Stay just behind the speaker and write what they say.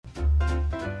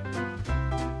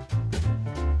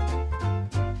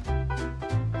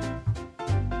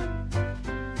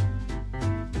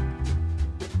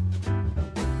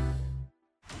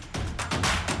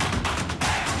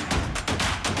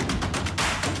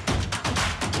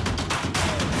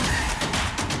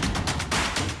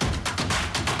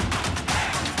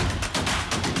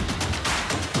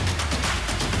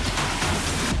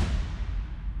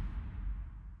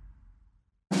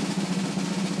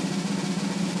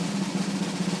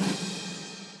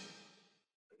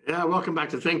Yeah, welcome back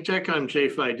to Think Tech. I'm Jay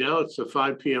Fidel. It's a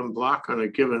 5 p.m. block on a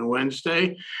given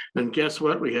Wednesday. And guess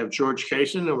what? We have George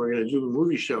Kaysen, and we're going to do a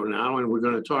movie show now, and we're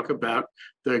going to talk about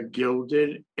the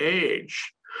Gilded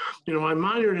Age. You know, I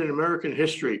minored in American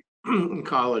history in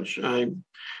college, and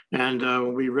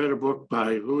we read a book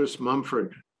by Lewis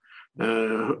Mumford,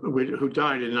 who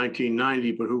died in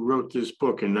 1990, but who wrote this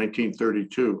book in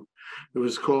 1932. It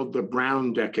was called The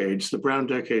Brown Decades. The Brown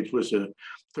Decades was a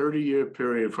 30-year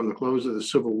period from the close of the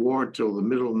Civil War till the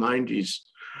middle 90s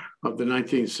of the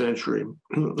 19th century.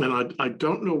 And I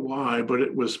don't know why, but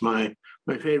it was my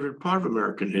favorite part of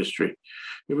American history.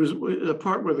 It was the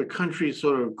part where the country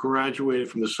sort of graduated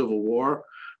from the Civil War,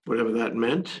 whatever that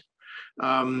meant,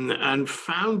 and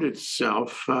found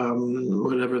itself,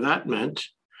 whatever that meant,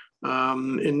 in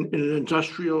an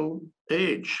industrial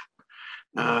age.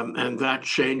 And that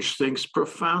changed things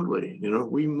profoundly. You know,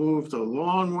 we moved a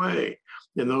long way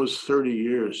in those 30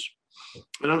 years.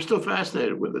 And I'm still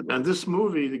fascinated with it. And this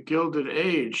movie, The Gilded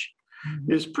Age,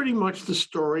 is pretty much the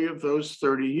story of those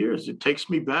 30 years. It takes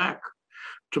me back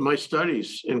to my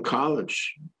studies in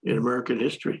college in American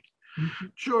history.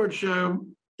 George,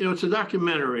 it's a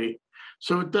documentary,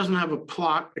 so it doesn't have a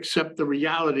plot except the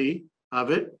reality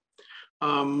of it.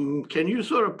 Can you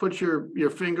sort of put your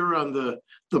finger on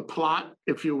the plot,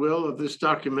 if you will, of this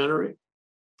documentary?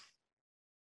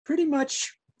 Pretty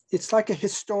much, it's like a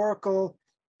historical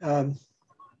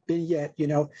vignette,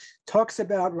 talks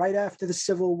about right after the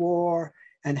Civil War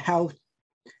and how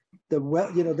the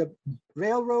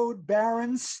railroad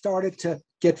barons started to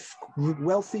get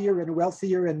wealthier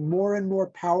and more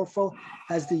powerful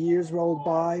as the years rolled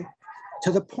by,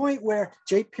 to the point where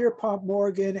J. Pierpont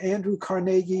Morgan, Andrew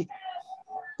Carnegie,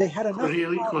 they had enough.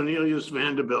 Cornelius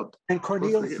Vanderbilt. And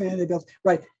Cornelius Vanderbilt,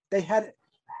 right. They had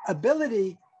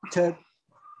ability to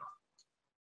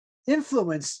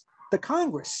influence the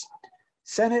Congress,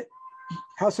 Senate,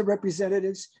 House of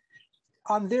Representatives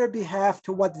on their behalf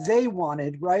to what they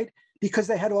wanted, right? Because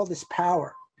they had all this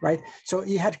power, right? So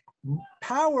you had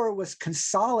power was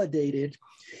consolidated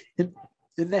in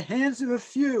the hands of a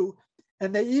few,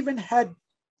 and they even had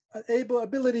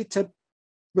ability to,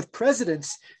 with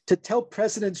presidents, to tell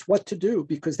presidents what to do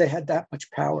because they had that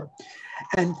much power.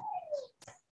 And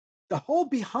the whole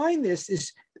behind this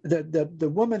is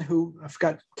the woman who, I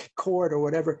forgot, Cord or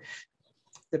whatever,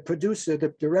 the producer,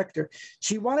 the director,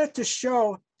 she wanted to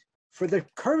show for the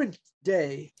current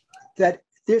day that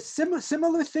there's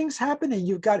similar things happening.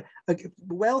 You've got a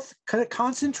wealth,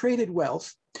 concentrated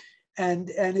wealth, and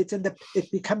it's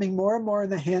becoming more and more in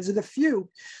the hands of the few.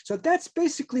 So that's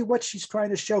basically what she's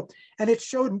trying to show. And it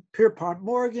showed Pierpont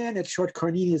Morgan, it showed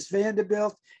Cornelius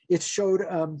Vanderbilt, it showed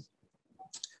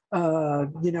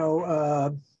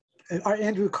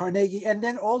Andrew Carnegie, and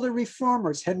then all the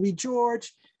reformers, Henry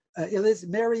George,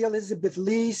 Mary Elizabeth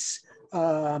Lease,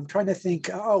 I'm trying to think,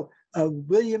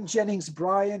 William Jennings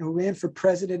Bryan, who ran for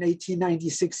president in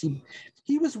 1896.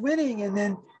 He was winning,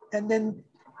 and then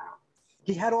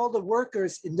he had all the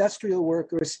workers, industrial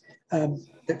workers.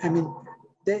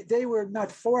 They were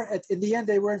not for it. In the end,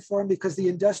 they weren't for him because the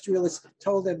industrialists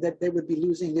told them that they would be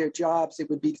losing their jobs. They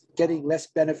would be getting less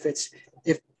benefits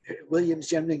if William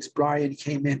Jennings Bryan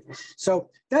came in.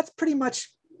 So that's pretty much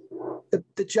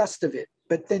the gist of it.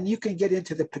 But then you can get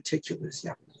into the particulars.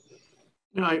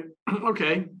 Yeah.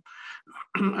 Okay.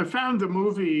 I found the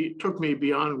movie took me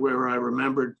beyond where I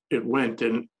remembered it went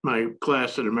in my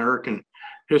class in American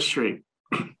history.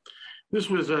 This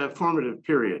was a formative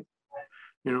period.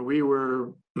 We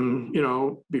were,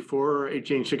 before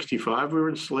 1865, we were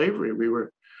in slavery.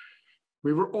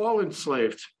 We were all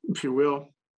enslaved, if you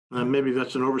will. Maybe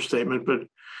that's an overstatement, but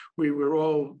we were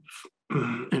all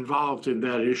involved in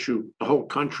that issue. The whole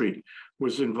country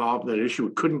was involved in that issue.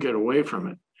 We couldn't get away from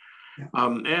it.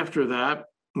 After that,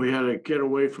 we had to get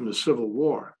away from the Civil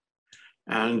War.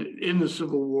 And in the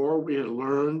Civil War, we had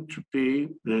learned to be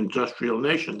an industrial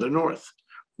nation, the North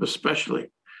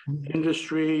especially.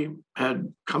 Industry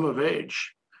had come of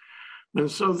age.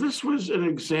 And so this was an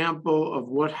example of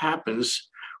what happens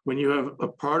when you have a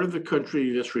part of the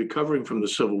country that's recovering from the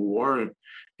Civil War and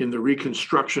in the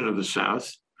reconstruction of the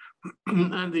South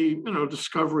and the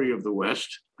discovery of the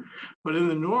West. But in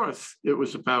the North, it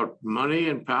was about money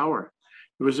and power.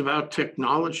 It was about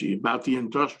technology, about the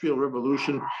Industrial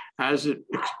Revolution as it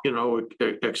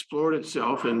explored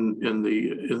itself in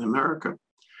America.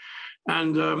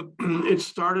 And it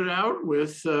started out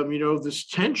with this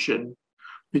tension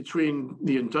between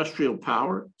the industrial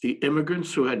power, the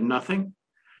immigrants who had nothing,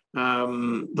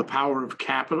 the power of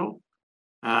capital,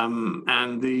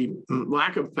 and the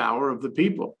lack of power of the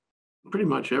people, pretty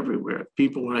much everywhere.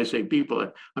 People, when I say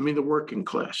people, I mean the working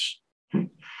class.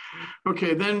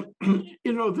 Okay, then,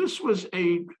 this was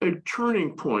a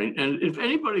turning point. And if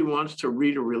anybody wants to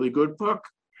read a really good book,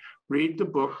 read the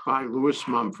book by Lewis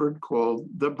Mumford called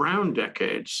The Brown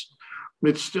Decades.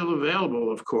 It's still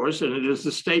available, of course, and it is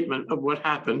the statement of what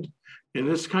happened in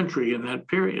this country in that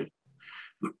period.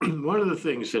 One of the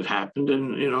things that happened,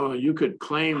 and you could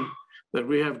claim that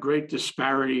we have great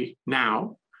disparity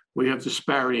now. We have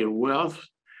disparity in wealth,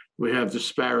 we have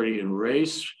disparity in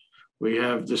race, we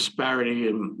have disparity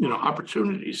in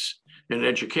opportunities in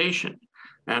education,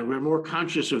 and we're more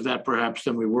conscious of that perhaps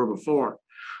than we were before.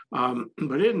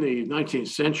 But in the 19th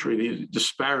century, the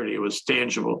disparity was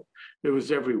tangible. It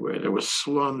was everywhere. There were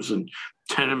slums and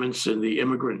tenements in the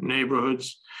immigrant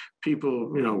neighborhoods. People,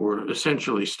 were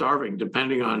essentially starving,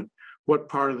 depending on what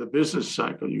part of the business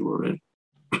cycle you were in.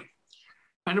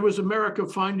 And it was America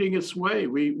finding its way.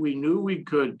 We knew we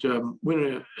could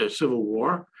win a civil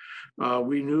war.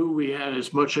 We knew we had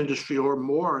as much industry or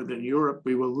more than Europe.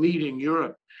 We were leading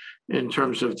Europe in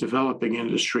terms of developing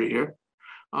industry here.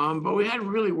 But we hadn't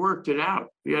really worked it out.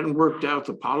 We hadn't worked out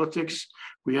the politics.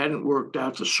 We hadn't worked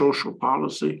out the social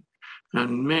policy.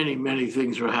 And many, many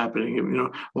things were happening.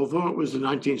 Although it was the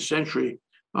 19th century,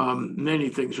 many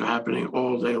things were happening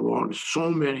all day long. So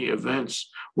many events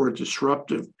were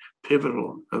disruptive,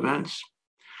 pivotal events.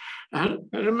 And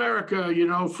America,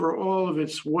 for all of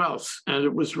its wealth, and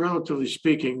it was relatively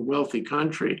speaking, a wealthy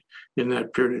country in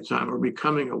that period of time, or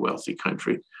becoming a wealthy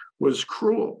country, was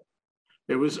cruel.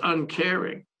 It was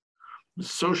uncaring.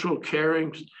 Social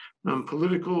caring,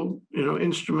 political,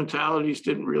 instrumentalities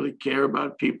didn't really care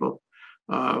about people.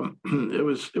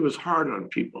 It was hard on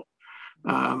people.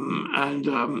 And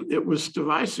it was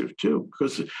divisive too,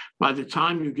 because by the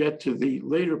time you get to the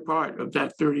later part of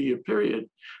that 30-year period,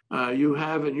 you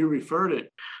have, and you referred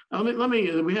it.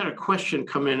 We had a question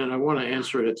come in and I want to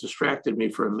answer it. It distracted me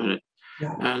for a minute.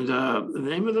 Yeah. And the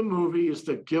name of the movie is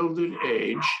The Gilded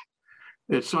Age.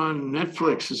 It's on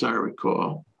Netflix, as I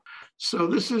recall. So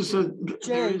this is a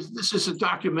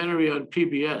documentary on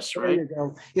PBS, right? There you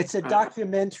go. It's a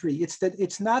documentary.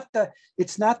 It's not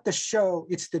the show.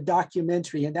 It's the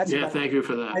documentary, and that's. Yeah, thank you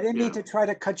for that. I didn't mean to try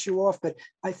to cut you off, but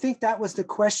I think that was the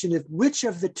question: of which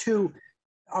of the two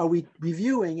are we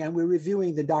reviewing? And we're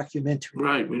reviewing the documentary.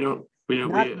 Right.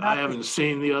 I haven't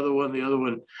seen the other one. The other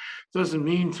one doesn't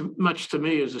mean much to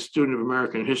me as a student of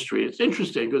American history. It's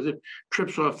interesting because it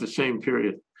trips off the same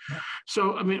period.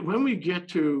 So, when we get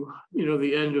to,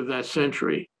 the end of that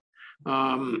century,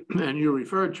 and you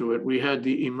referred to it, we had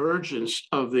the emergence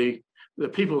of the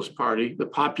People's Party, the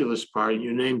Populist Party.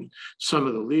 You named some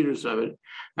of the leaders of it.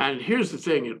 And here's the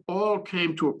thing, it all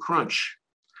came to a crunch,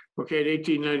 in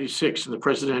 1896 in the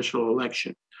presidential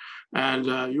election.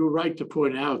 And you were right to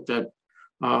point out that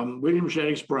William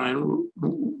Jennings Bryan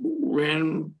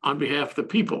ran on behalf of the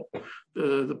people,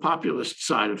 the populist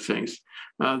side of things,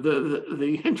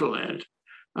 the hinterland,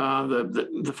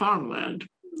 the farmland,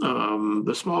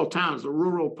 the small towns, the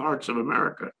rural parts of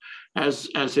America as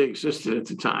they existed at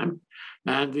the time.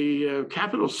 And the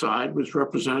capital side was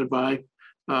represented by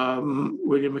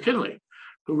William McKinley,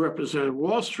 who represented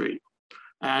Wall Street.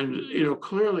 And,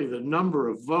 clearly the number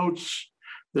of votes,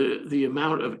 the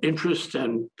amount of interest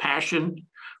and passion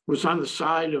was on the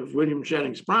side of William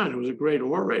Jennings Bryan, who was a great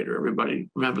orator. Everybody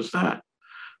remembers that.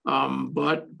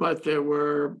 But there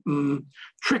were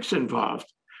tricks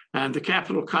involved, and the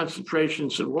capital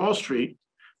concentrations in Wall Street.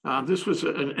 This was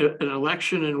an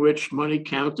election in which money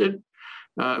counted.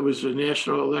 It was a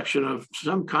national election of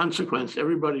some consequence.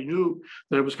 Everybody knew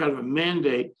that it was kind of a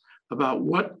mandate about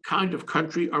what kind of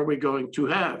country are we going to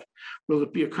have. Will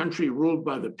it be a country ruled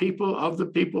by the people, of the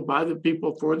people, by the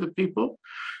people, for the people,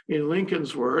 in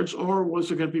Lincoln's words, or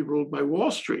was it going to be ruled by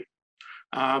Wall Street?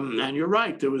 And you're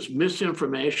right, there was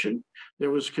misinformation,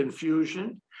 there was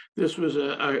confusion. This was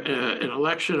an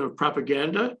election of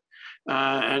propaganda,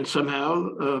 and somehow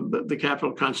the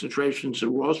capital concentrations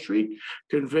in Wall Street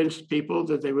convinced people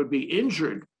that they would be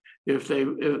injured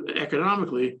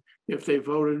economically if they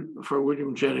voted for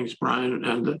William Jennings Bryan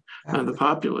and the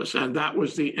populists. And that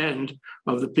was the end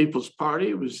of the People's Party.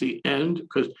 It was the end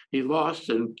because he lost,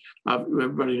 and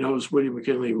everybody knows William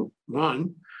McKinley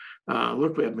won.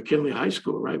 Look, we have McKinley High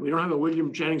School, right? We don't have a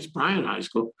William Jennings Bryan High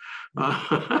School.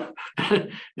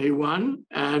 He won,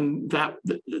 and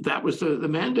that was the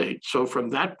mandate. So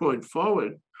from that point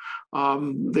forward,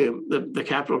 the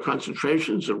capital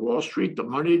concentrations at Wall Street, the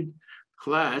moneyed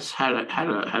class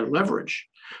had leverage,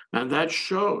 and that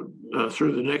showed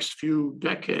through the next few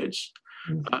decades.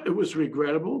 It was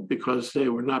regrettable because they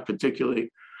were not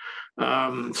particularly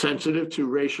sensitive to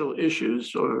racial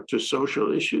issues or to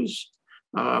social issues.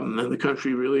 And the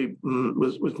country really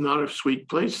was not a sweet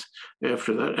place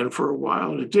after that. And for a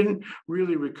while, it didn't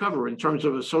really recover in terms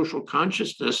of a social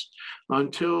consciousness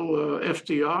until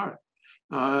FDR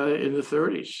in the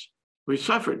 30s. We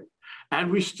suffered.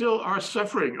 And we still are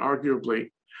suffering,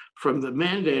 arguably, from the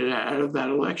mandate out of that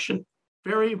election.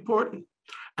 Very important.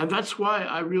 And that's why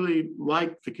I really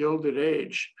like the Gilded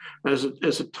Age as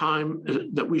a time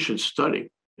that we should study,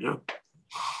 you know?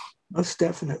 Most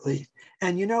definitely.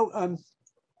 And,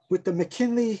 with the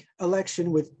McKinley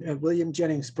election with William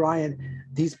Jennings Bryan,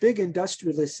 these big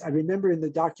industrialists, I remember in the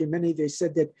documentary, they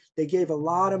said that they gave a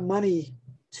lot of money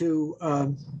to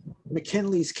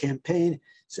McKinley's campaign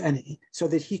so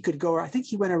that he could go, I think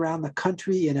he went around the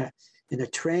country in a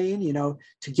train,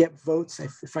 to get votes.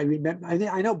 If I remember,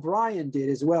 I know Bryan did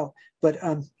as well, but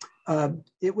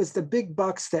it was the big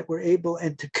bucks that were able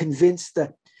and to convince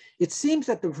it seems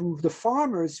that the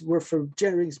farmers were for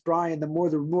Jennings Bryan, the more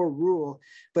rural,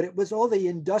 but it was all the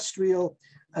industrial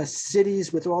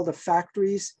cities with all the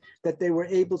factories that they were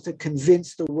able to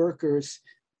convince the workers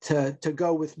to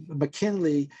go with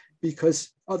McKinley, because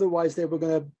otherwise they were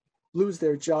going to lose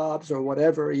their jobs or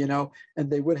whatever, and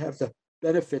they would have the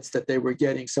benefits that they were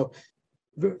getting. So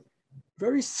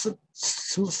very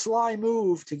sly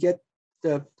move to get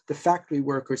the factory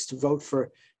workers to vote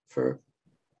for.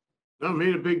 No, it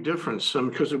made a big difference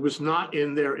because it was not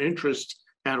in their interest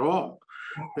at all.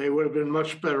 They would have been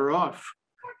much better off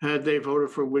had they voted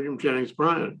for William Jennings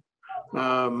Bryan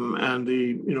and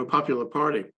the Popular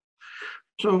Party.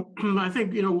 So I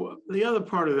think the other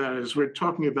part of that is we're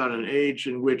talking about an age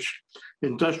in which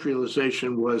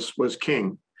industrialization was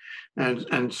king,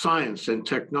 and science and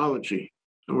technology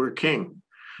were king,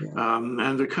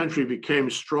 and the country became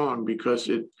strong because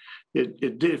it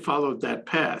did follow that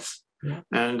path. Yeah.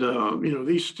 And,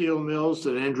 these steel mills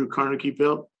that Andrew Carnegie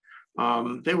built,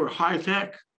 they were high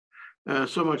tech,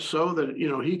 so much so that,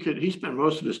 he spent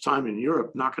most of his time in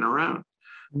Europe knocking around.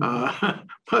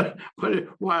 But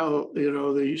while,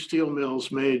 the steel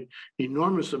mills made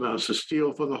enormous amounts of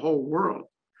steel for the whole world.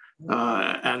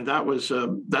 And that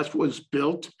was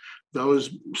built, those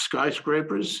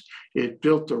skyscrapers, it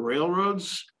built the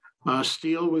railroads.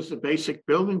 Steel was the basic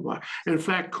building block. In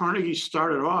fact, Carnegie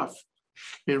started off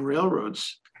in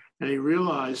railroads, and he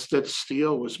realized that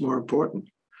steel was more important.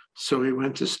 So he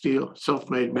went to steel,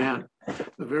 self-made man, a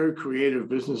very creative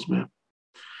businessman.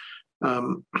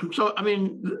 So,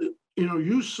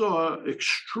 you saw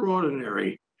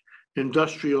extraordinary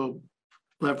industrial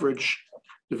leverage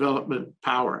development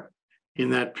power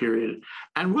in that period.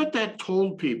 And what that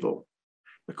told people,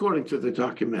 according to the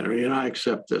documentary, and I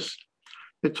accept this,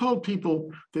 it told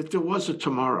people that there was a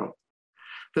tomorrow,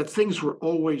 that things were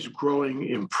always growing,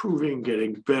 improving,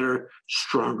 getting better,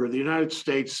 stronger. The United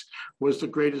States was the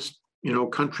greatest,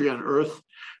 country on earth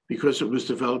because it was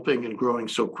developing and growing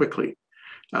so quickly,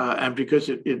 and because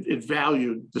it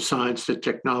valued the science, the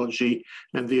technology,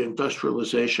 and the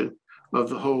industrialization of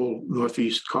the whole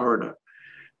Northeast corridor.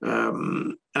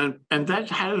 And that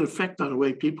had an effect on the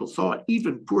way people thought,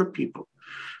 even poor people.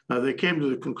 They came to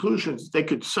the conclusion that they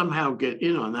could somehow get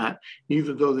in on that,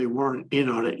 even though they weren't in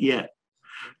on it yet.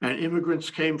 And immigrants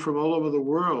came from all over the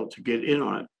world to get in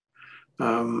on it.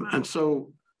 And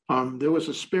so there was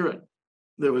a spirit.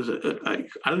 There was I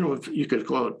don't know if you could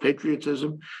call it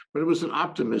patriotism, but it was an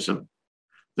optimism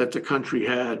that the country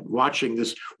had, watching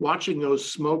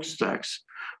those smokestacks,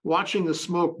 watching the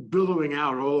smoke billowing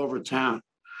out all over town.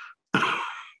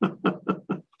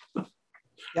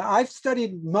 Yeah, I've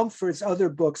studied Mumford's other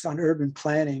books on urban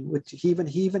planning, which he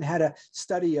even had a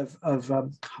study of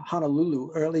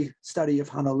Honolulu, early study of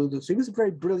Honolulu. So he was a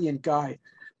very brilliant guy.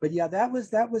 But yeah, that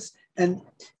was, and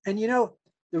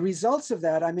the results of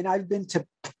that. I mean, I've been to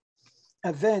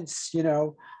events,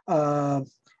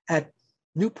 at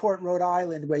Newport, Rhode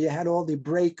Island, where you had all the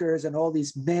breakers and all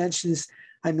these mansions.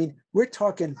 I mean, we're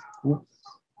talking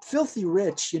filthy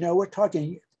rich. We're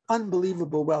talking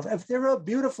unbelievable wealth. If there are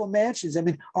beautiful mansions, I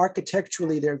mean,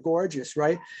 architecturally they're gorgeous,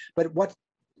 right? But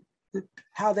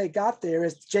how they got there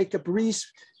is Jacob Riis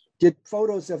did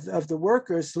photos of the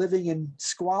workers living in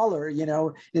squalor,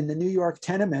 in the New York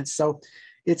tenements. So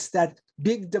it's that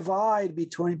big divide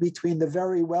between the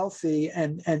very wealthy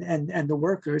and the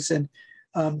workers. And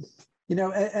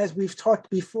as we've talked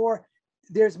before,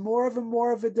 there's more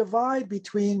of a divide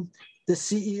between the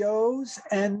CEOs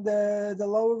and the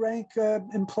lower rank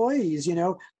employees.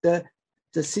 The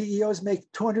CEOs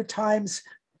make 200 times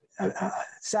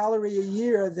salary a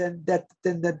year than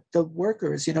the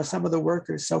workers. Some of the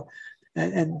workers. So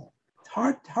and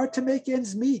hard to make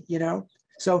ends meet.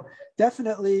 So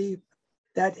definitely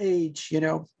that age.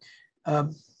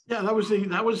 Yeah, that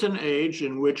was an age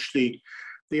in which the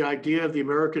idea of the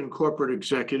American corporate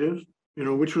executive,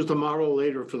 which was the model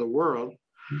later for the world,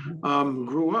 Mhm.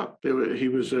 grew up. He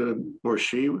was or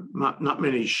she, not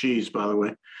many she's, by the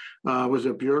way, was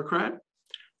a bureaucrat,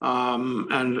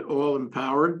 and all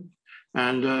empowered,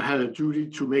 and had a duty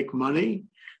to make money.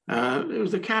 It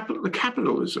was the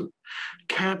capitalism.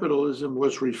 Capitalism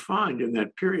was refined in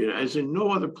that period, as in no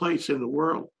other place in the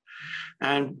world.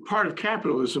 And part of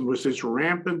capitalism was this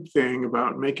rampant thing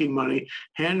about making money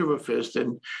hand over fist,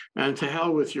 and to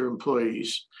hell with your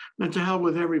employees, and to hell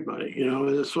with everybody,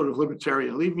 this sort of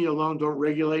libertarian, leave me alone, don't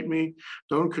regulate me,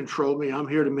 don't control me. I'm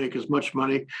here to make as much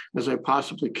money as I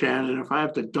possibly can. And if I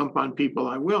have to dump on people,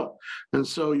 I will. And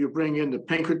so you bring in the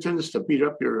Pinkertons to beat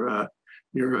up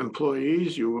your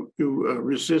employees. You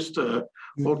resist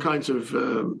all kinds of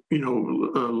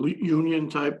union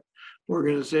type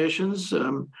organizations,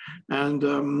 and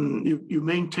you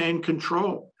maintain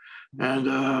control. And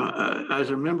as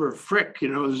a member of Frick,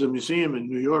 there's a museum in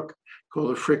New York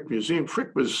called the Frick Museum.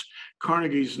 Frick was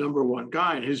Carnegie's #1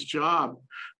 guy, and his job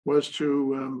was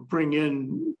to bring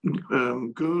in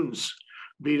goons,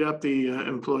 beat up the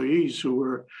employees who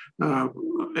were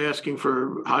asking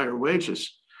for higher wages.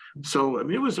 So I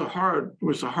mean, it was a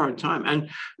hard time.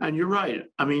 And you're right.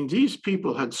 I mean, these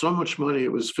people had so much money,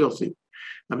 it was filthy.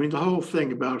 I mean, the whole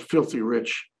thing about filthy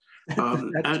rich,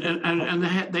 and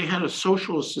they had a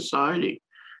socialist society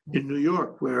in New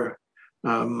York where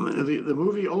the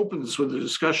movie opens with a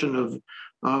discussion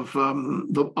of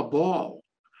a ball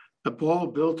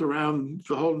built around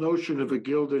the whole notion of a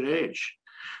Gilded Age,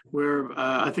 where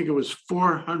I think it was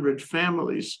 400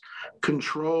 families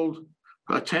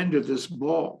attended this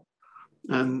ball,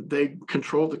 and they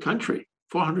controlled the country.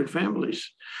 400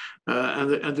 families, and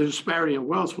the disparity in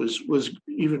wealth was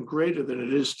even greater than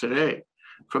it is today,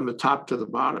 from the top to the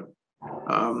bottom.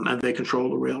 And they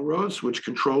controlled the railroads, which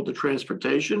controlled the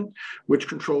transportation, which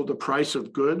controlled the price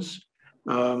of goods.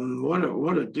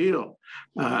 What a deal!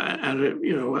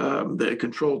 They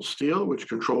controlled steel, which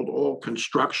controlled all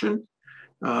construction,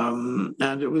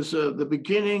 and it was the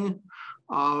beginning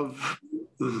of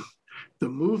the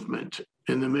movement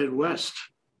in the Midwest,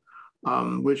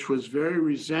 which was very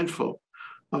resentful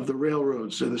of the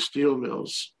railroads and the steel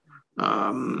mills,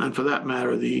 and for that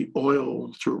matter, the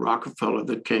oil through Rockefeller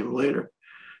that came later,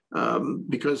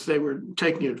 because they were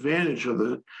taking advantage of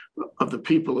the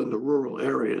people in the rural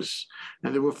areas,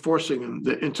 and they were forcing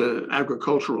them into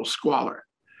agricultural squalor,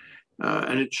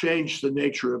 and it changed the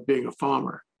nature of being a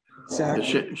farmer. Exactly.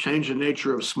 It changed the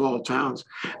nature of small towns,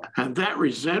 and that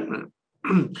resentment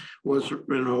was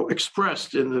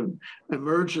expressed in the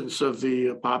emergence of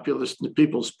the populist the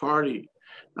People's Party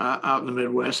out in the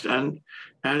Midwest, and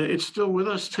it's still with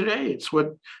us today. It's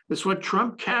what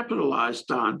Trump capitalized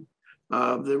on,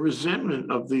 the resentment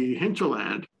of the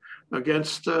hinterland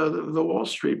against the Wall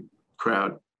Street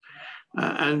crowd, we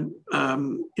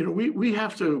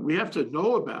have to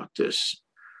know about this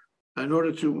in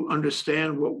order to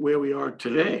understand where we are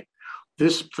today.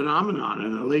 This phenomenon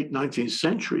in the late 19th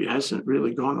century hasn't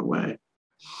really gone away.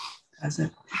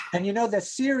 Hasn't. And the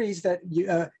series that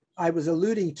I was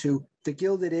alluding to, The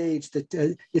Gilded Age, that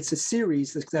it's a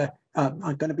series that's going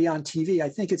to be on TV. I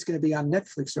think it's going to be on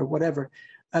Netflix or whatever.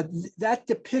 That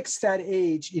depicts that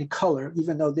age in color,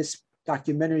 even though this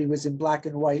documentary was in black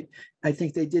and white. I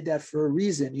think they did that for a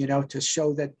reason, to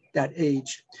show that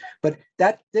age. But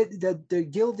the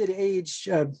Gilded Age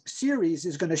series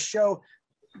is going to show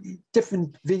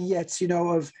different vignettes,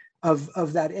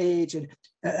 of that age. And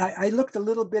I looked a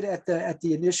little bit at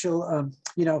the initial,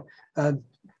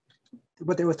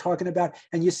 what they were talking about,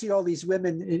 and you see all these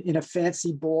women in a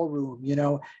fancy ballroom,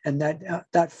 and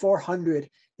that 400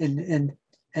 in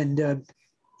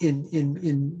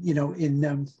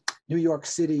New York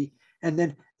City. And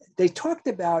then they talked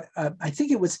about, I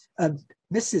think it was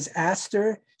Mrs.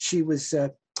 Astor. She was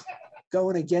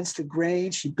going against the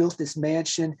grain. She built this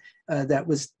mansion that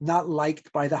was not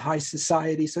liked by the high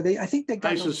society. So I think they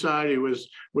got high society was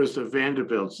the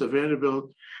Vanderbilts. The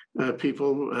Vanderbilt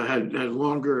people had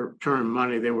longer term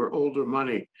money. They were older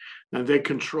money, and they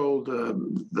controlled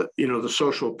the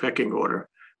social pecking order.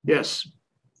 Yes.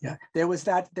 Yeah, there was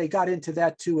that. They got into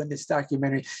that too in this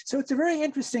documentary. So it's a very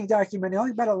interesting documentary,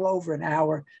 only about a little over an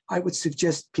hour. I would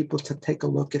suggest people to take a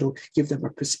look. It'll give them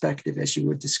a perspective, as you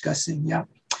were discussing. Yeah.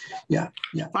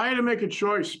 If I had to make a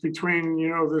choice between,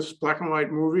 this black and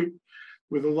white movie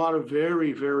with a lot of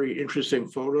very, very interesting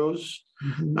photos,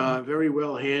 very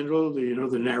well handled,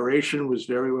 the narration was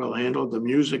very well handled, the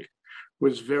music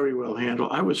was very well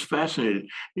handled. I was fascinated.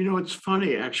 It's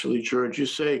funny, actually, George, you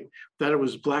say that it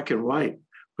was black and white.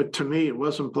 But to me, it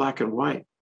wasn't black and white.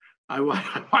 I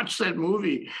watched that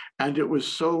movie, and it was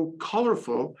so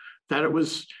colorful that it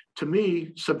was, to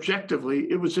me,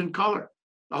 subjectively, it was in color,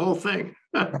 the whole thing.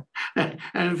 And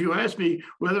if you ask me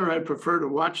whether I prefer to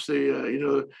watch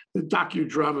the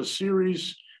docudrama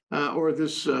series or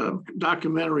this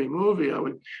documentary movie,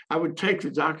 I would take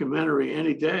the documentary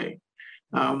any day.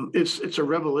 It's a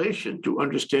revelation to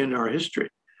understand our history.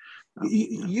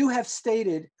 You have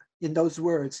stated in those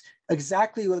words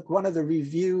exactly what one of the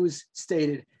reviews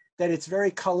stated, that it's very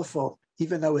colorful,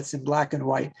 even though it's in black and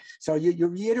white. So you're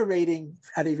reiterating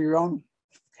out of your own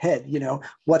head,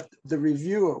 what the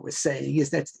reviewer was saying is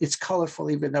that it's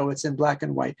colorful, even though it's in black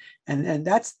and white. And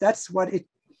that's what it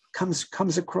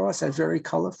comes across as, very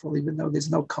colorful, even though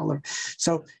there's no color.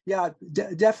 So yeah,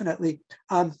 definitely.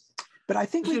 But I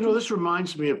think this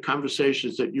reminds me of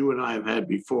conversations that you and I have had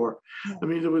before. Yeah. I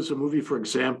mean, there was a movie, for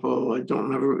example, I don't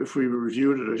remember if we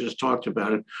reviewed it or just talked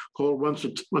about it, called Once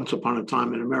Upon a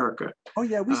Time in America. Oh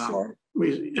yeah, we saw it.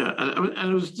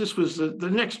 And this was the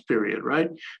next period, right?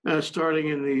 Starting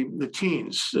in the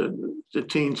teens of the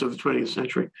 20th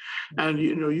century. And,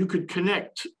 you could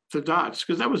connect the dots,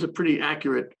 because that was a pretty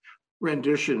accurate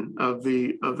rendition of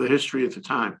the history at the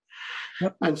time.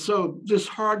 Yep. And so this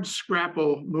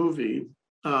hardscrabble movie,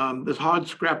 this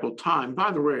hardscrabble time,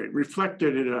 by the way, it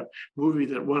reflected in a movie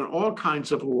that won all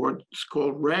kinds of awards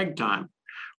called Ragtime.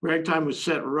 Ragtime was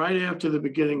set right after the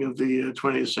beginning of the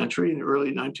 20th century, in the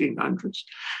early 1900s.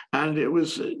 And it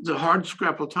was the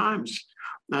hardscrabble times.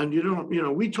 And,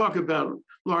 we talk about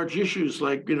large issues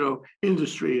like,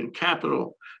 industry and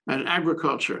capital and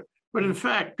agriculture. But in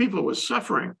fact, people were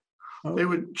suffering. Oh. They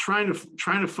were trying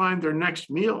to find their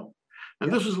next meal.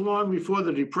 And this was long before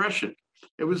the Depression.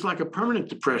 It was like a permanent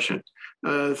depression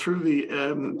through the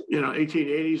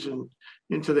 1880s and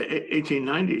into the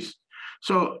 1890s.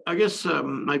 So I guess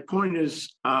my point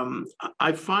is,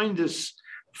 I find this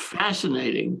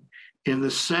fascinating in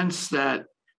the sense that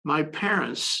my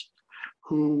parents,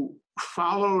 who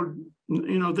followed,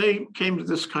 they came to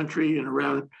this country in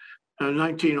around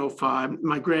 1905,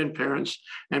 my grandparents,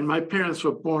 and my parents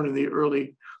were born in the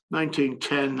early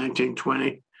 1910,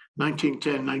 1920.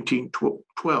 1910,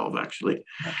 1912, actually.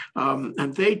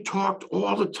 And they talked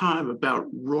all the time about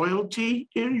royalty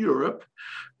in Europe,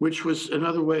 which was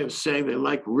another way of saying they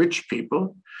like rich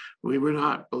people. We were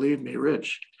not, believe me,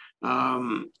 rich.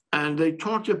 And they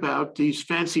talked about these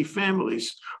fancy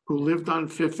families who lived on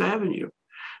Fifth Avenue.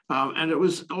 And it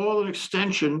was all an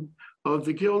extension of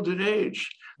the Gilded Age.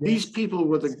 These people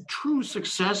were the true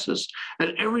successes,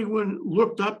 and everyone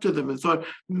looked up to them and thought,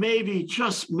 maybe,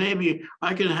 just maybe,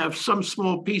 I can have some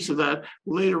small piece of that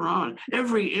later on.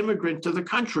 Every immigrant to the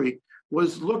country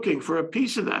was looking for a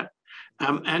piece of that.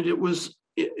 And it was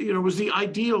the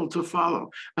ideal to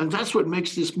follow. And that's what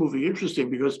makes this movie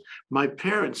interesting, because my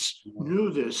parents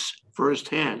knew this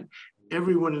firsthand.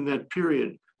 Everyone in that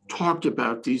period talked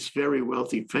about these very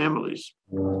wealthy families.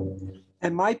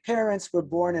 And my parents were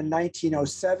born in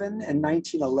 1907 and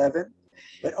 1911,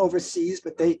 but overseas.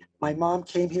 But my mom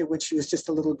came here when she was just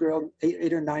a little girl,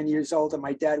 8 or 9 years old, and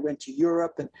my dad went to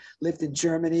Europe and lived in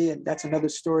Germany, and that's another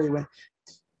story.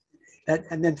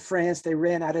 And then France, they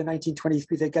ran out in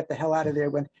 1923. They got the hell out of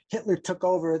there. When Hitler took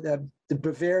over the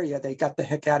Bavaria, they got the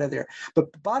heck out of there.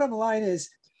 But the bottom line is,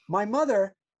 my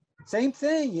mother, same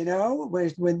thing,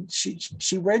 when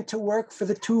she went to work for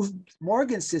the two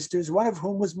Morgan sisters, one of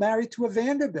whom was married to a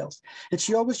Vanderbilt. And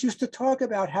she always used to talk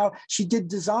about how she did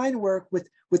design work with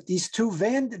these two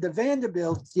the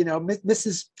Vanderbilts,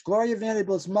 Mrs. Gloria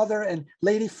Vanderbilt's mother and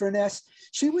Lady Furness.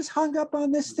 She was hung up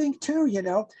on this thing too,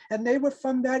 and they were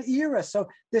from that era. So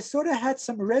they sort of had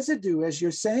some residue, as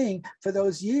you're saying, for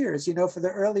those years, for the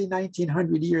early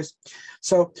 1900 years.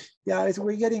 So yeah,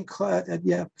 we're getting,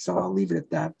 so I'll leave it at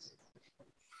that.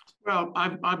 Well,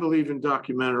 I believe in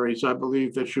documentaries. I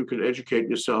believe that you can educate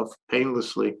yourself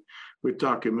painlessly with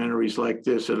documentaries like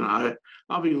this. And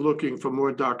I'll be looking for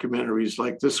more documentaries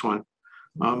like this one,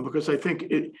 because I think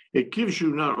it gives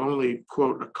you not only,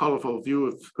 quote, a colorful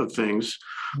view of things,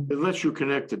 it lets you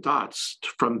connect the dots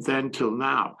from then till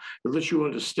now. It lets you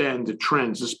understand the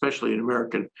trends, especially in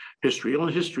American history, or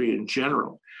history in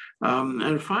general.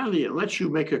 And finally, it lets you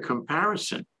make a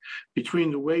comparison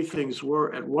between the way things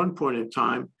were at one point in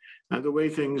time and the way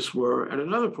things were at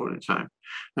another point in time.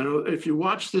 And if you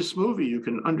watch this movie, you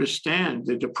can understand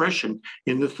the Depression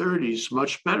in the 30s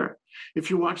much better. If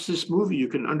you watch this movie, you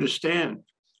can understand,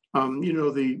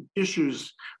 the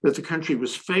issues that the country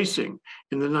was facing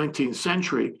in the 19th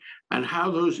century and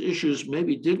how those issues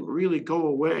maybe didn't really go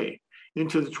away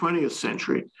into the 20th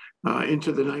century,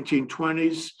 into the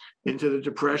 1920s, into the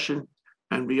Depression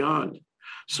and beyond.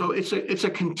 So it's a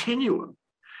continuum.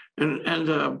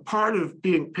 And part of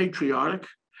being patriotic,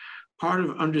 part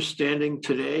of understanding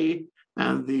today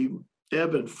and the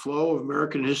ebb and flow of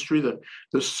American history,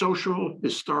 the social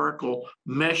historical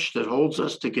mesh that holds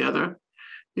us together,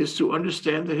 is to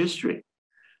understand the history.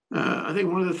 I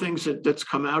think one of the things that's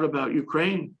come out about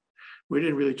Ukraine, we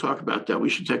didn't really talk about that, we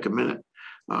should take a minute,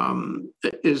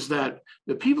 is that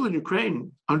the people in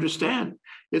Ukraine understand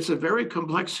it's a very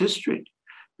complex history,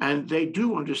 and they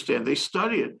do understand, they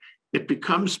study it. It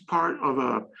becomes part of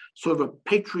a sort of a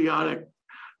patriotic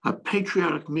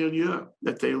milieu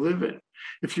that they live in.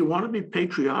 If you want to be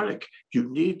patriotic, you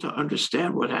need to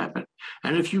understand what happened.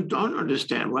 And if you don't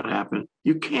understand what happened,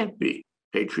 you can't be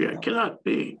patriotic, cannot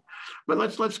be. But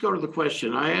let's go to the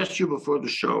question. I asked you before the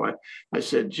show, I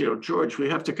said, George, we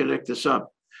have to connect this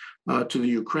up to the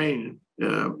Ukraine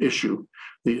issue,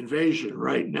 the invasion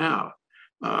right now.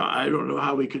 I don't know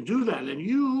how we can do that. And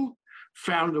you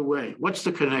found a way. What's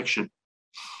the connection?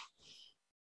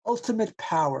 Ultimate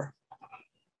power,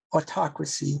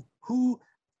 autocracy,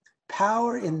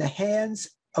 power in the hands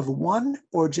of one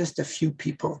or just a few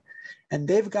people. And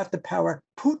they've got the power.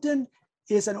 Putin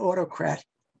is an autocrat.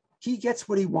 He gets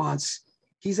what he wants.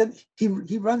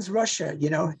 He runs Russia,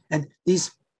 and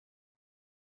these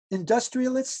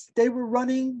industrialists, they were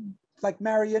running like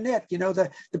marionette,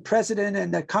 the president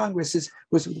and the Congress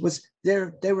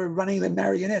they were running the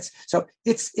marionettes. So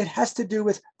it has to do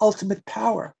with ultimate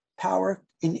power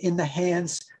in the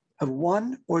hands of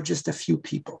one or just a few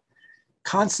people,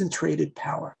 concentrated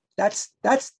power. That's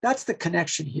the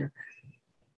connection here.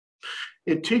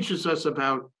 It teaches us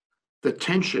about the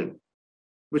tension,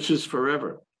 which is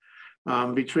forever,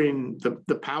 between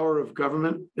the power of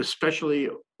government, especially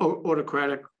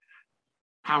autocratic,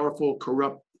 powerful,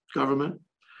 corrupt government,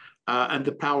 and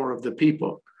the power of the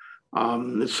people.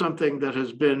 It's something that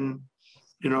has been,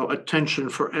 a tension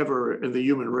forever in the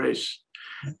human race.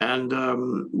 And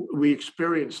we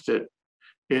experienced it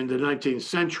in the 19th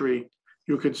century.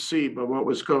 You could see by what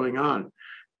was going on.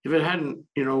 If it hadn't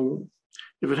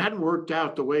worked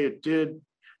out the way it did,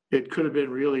 it could have been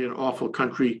really an awful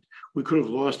country. We could have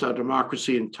lost our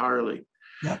democracy entirely.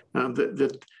 Yeah.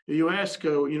 You ask,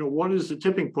 what is the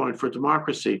tipping point for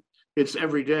democracy? It's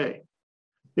every day.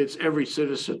 It's every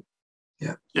citizen.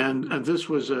 Yeah. And this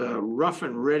was a rough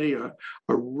and ready, a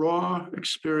raw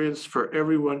experience for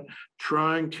everyone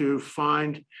trying to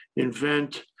find,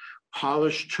 invent,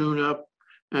 polish, tune up,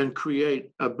 and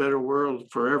create a better world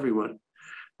for everyone.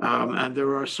 And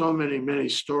there are so many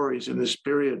stories in this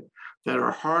period that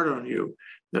are hard on you,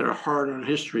 that are hard on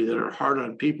history, that are hard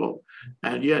on people.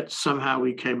 And yet somehow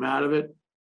we came out of it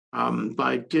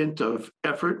by dint of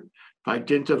effort, by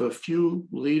dint of a few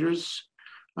leaders,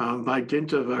 by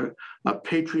dint of a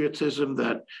patriotism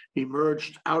that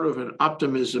emerged out of an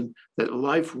optimism that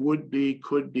life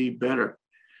could be better.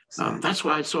 That's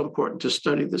why it's so important to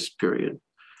study this period.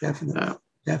 Definitely.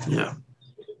 Definitely. Yeah.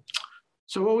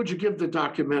 So what would you give the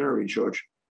documentary, George?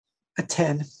 A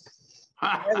 10.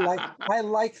 I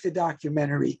like the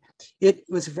documentary. It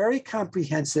was very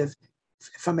comprehensive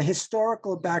from a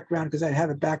historical background, because I have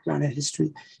a background in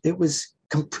history. It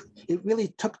really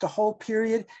took the whole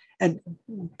period and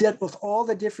dealt with all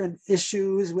the different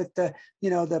issues with the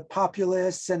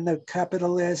populists and the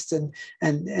capitalists and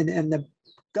the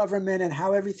government and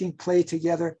how everything played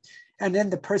together. And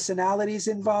then the personalities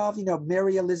involved,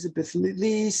 Mary Elizabeth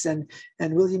Lease and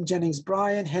William Jennings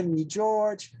Bryan, Henry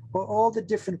George, all the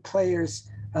different players.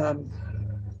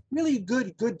 Really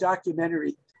good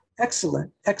documentary.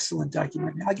 Excellent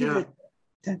documentary. I'll give it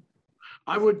 10.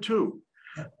 I would too.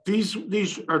 Yeah.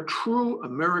 These are true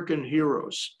American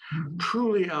heroes,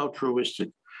 truly altruistic,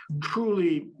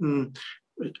 truly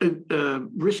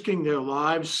risking their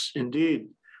lives, indeed,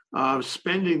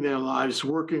 spending their lives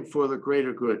working for the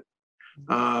greater good.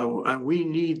 And we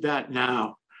need that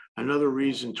now. Another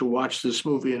reason to watch this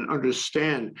movie and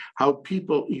understand how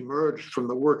people emerged from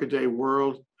the workaday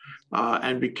world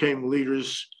and became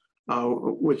leaders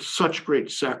with such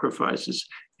great sacrifices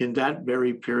in that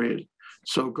very period.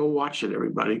 So go watch it,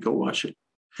 everybody. Go watch it.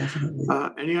 Definitely.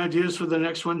 Any ideas for the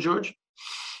next one, George?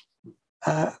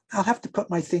 I'll have to put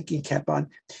my thinking cap on.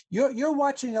 You're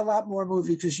watching a lot more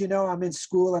movies because I'm in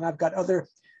school and I've got other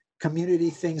community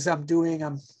things I'm doing.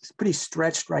 I'm pretty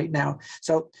stretched right now.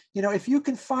 So, if you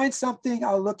can find something,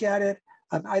 I'll look at it.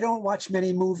 I don't watch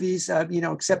many movies,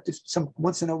 except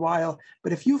once in a while.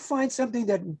 But if you find something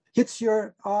that hits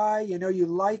your eye, you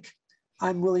like,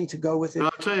 I'm willing to go with it.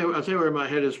 I'll tell you where my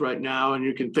head is right now, and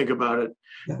you can think about it.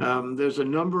 Yeah. There's a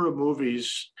number of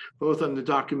movies, both on the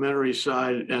documentary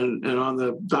side and on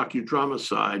the docudrama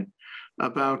side,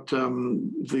 about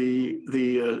the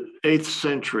 8th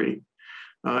century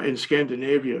in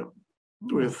Scandinavia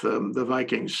with the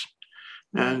Vikings.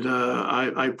 And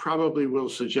I probably will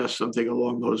suggest something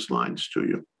along those lines to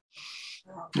you.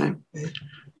 Okay.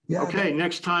 Yeah. Okay,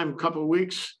 next time, couple of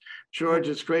weeks. George,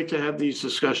 it's great to have these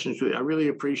discussions with you. I really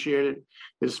appreciate it.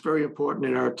 It's very important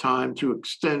in our time to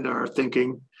extend our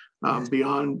thinking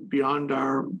beyond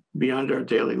our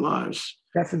daily lives.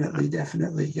 Definitely.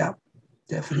 Yeah,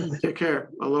 definitely. Take care.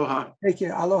 Aloha. Take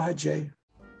care. Aloha, Jay.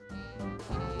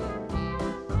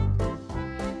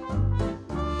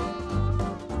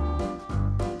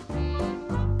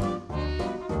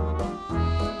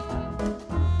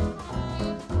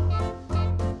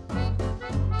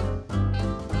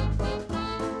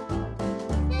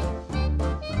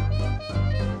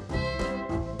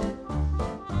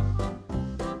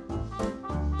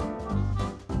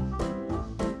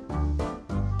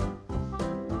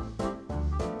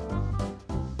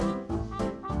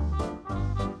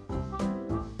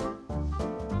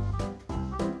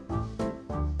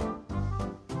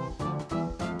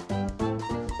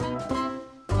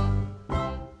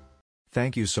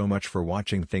 Thank you so much for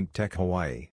watching Think Tech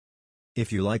Hawaii.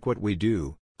 If you like what we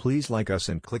do, please like us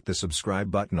and click the subscribe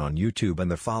button on YouTube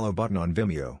and the follow button on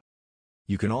Vimeo.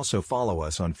 You can also follow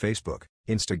us on Facebook,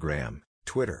 Instagram,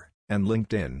 Twitter, and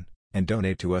LinkedIn, and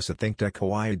donate to us at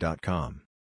thinktechhawaii.com.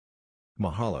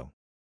 Mahalo.